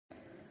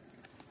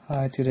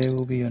Hi, today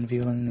we'll be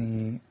unveiling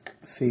the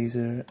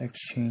Feser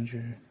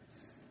Xchanger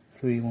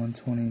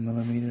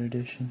 360mm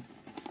edition.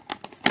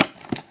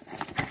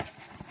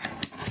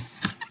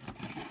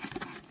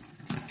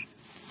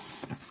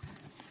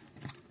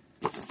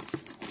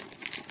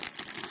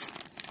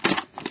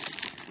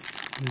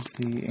 Here's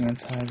the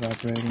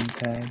anti-vibrating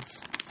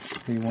tags,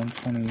 the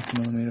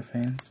 120mm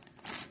fans,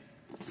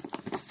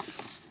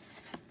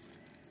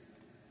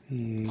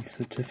 the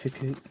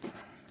certificate,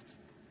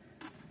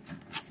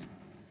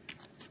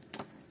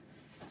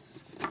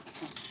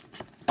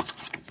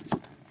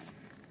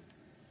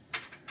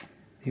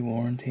 the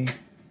warranty,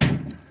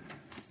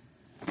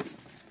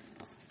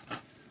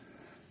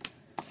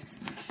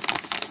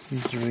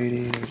 here's the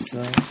radiator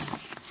itself,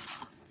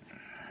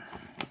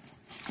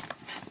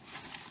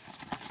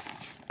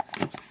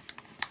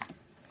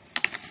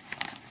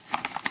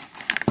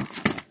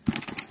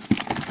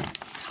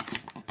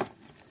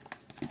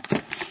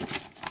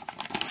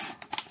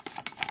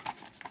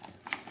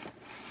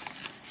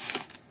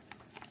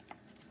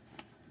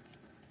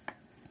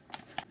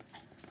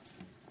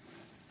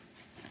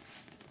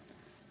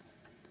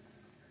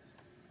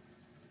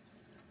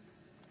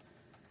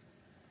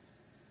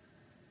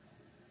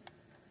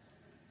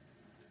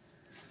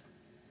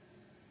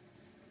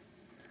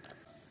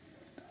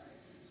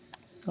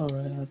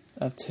 Alright,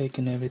 I've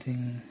taken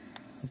everything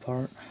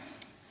apart,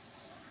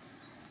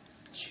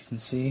 as you can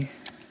see,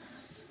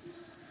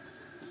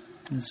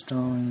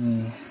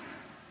 installing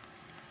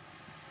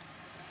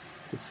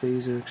the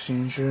Feser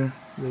Xchanger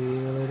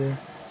Radiator,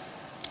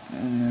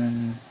 and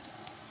then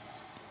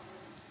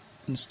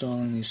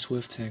installing the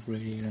SwiftTech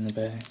radiator in the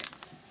back.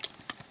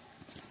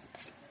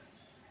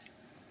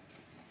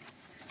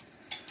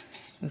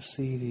 Let's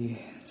see the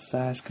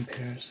size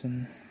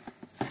comparison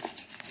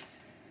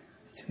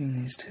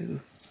between these two.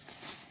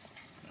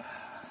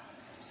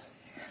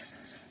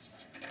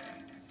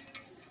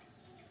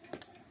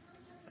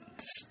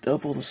 It's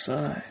double the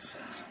size.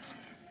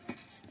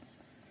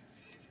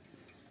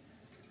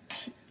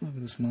 Look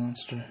at this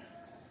monster.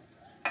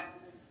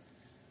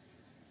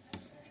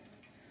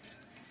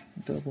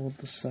 Doubled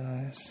the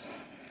size.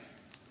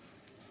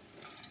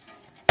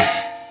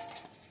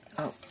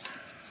 Oh.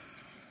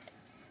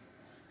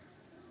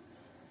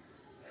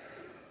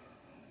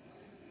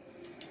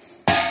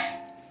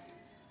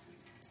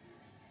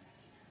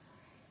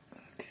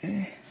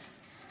 Okay.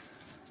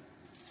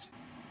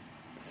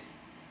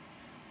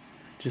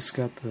 Just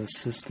got the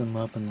system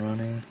up and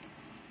running.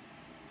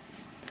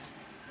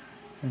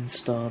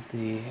 Installed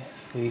the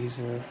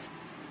Feser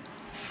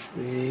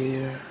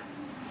radiator.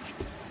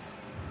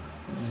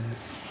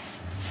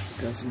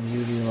 Got some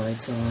UV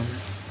lights on.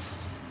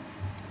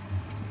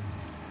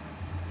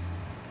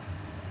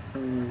 I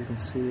don't know if you can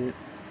see it.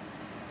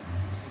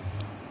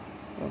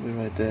 Probably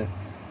right there.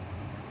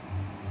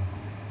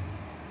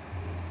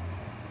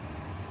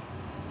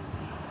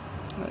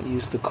 I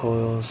used the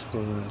coils for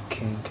the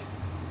kink.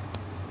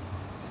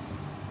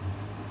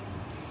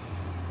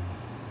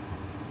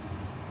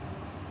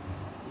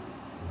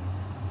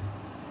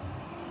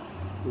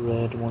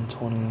 Red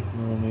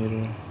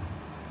 120mm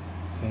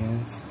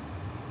fans.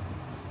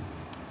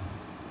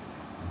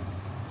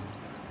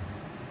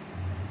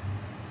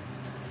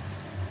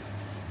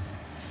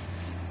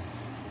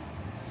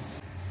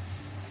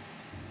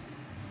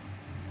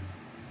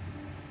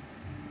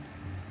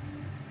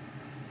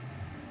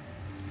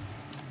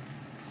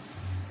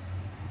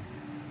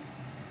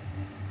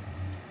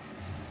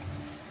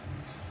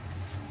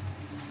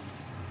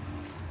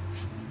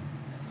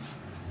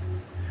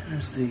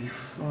 Here's the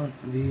front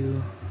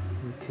view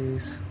of the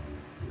case.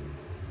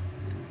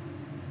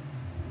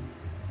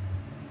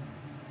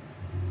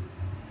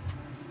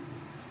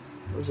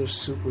 Those are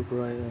super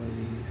bright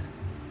LEDs.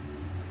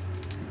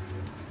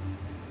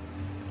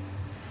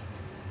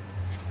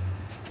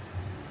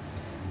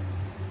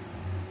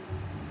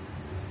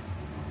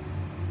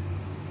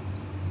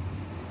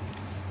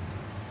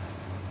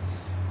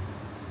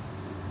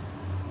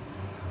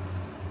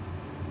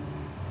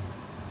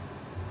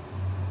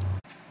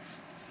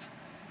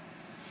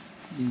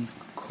 The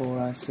Core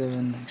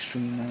i7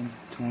 Extreme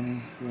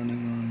 920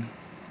 running on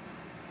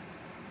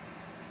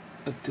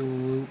a dual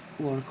loop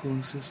water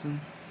cooling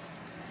system.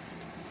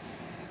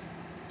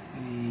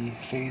 The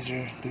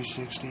Feser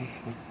 360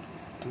 with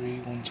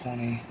 3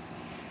 120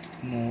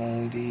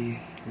 no LED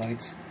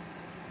lights.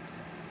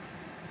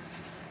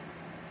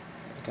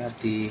 I got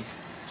the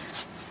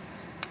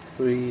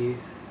 3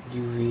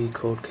 UV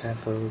cold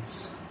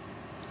cathodes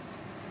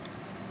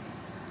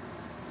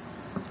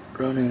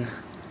running.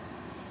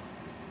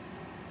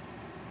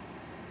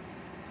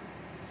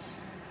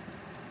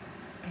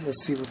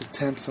 Let's see what the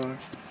temps are.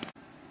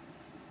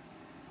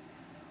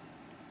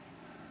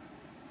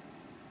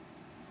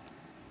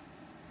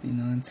 The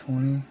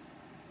 920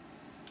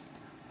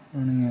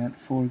 running at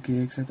 4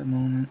 gigs at the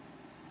moment.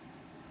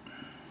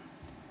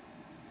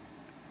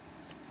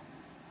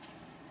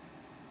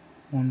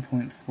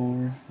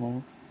 .4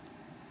 volts.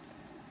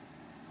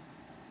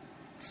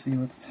 See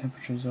what the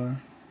temperatures are.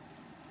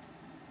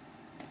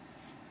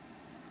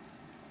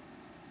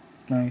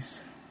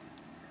 Nice.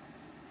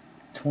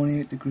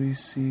 28 degrees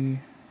C.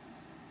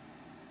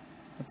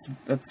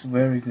 That's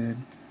very good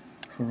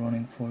for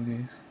running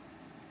 4Ks.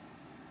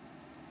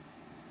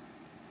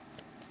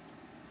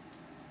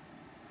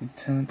 The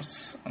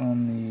temps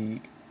on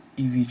the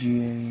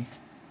EVGA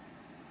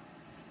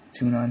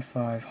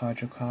 295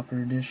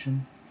 Hydrocopper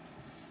edition: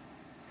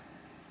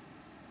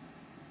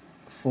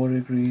 4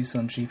 degrees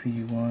on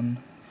GPU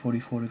 1,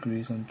 44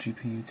 degrees on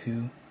GPU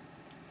 2.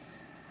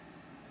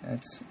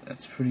 That's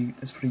pretty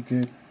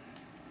good.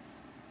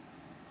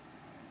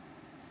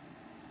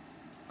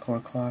 Core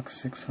clock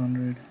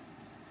 600,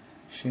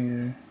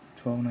 shader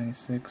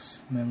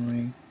 1296,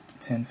 memory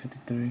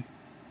 1053.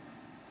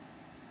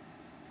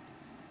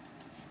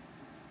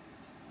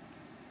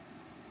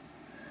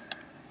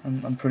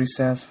 I'm pretty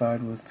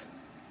satisfied with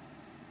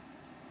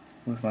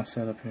my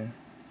setup here.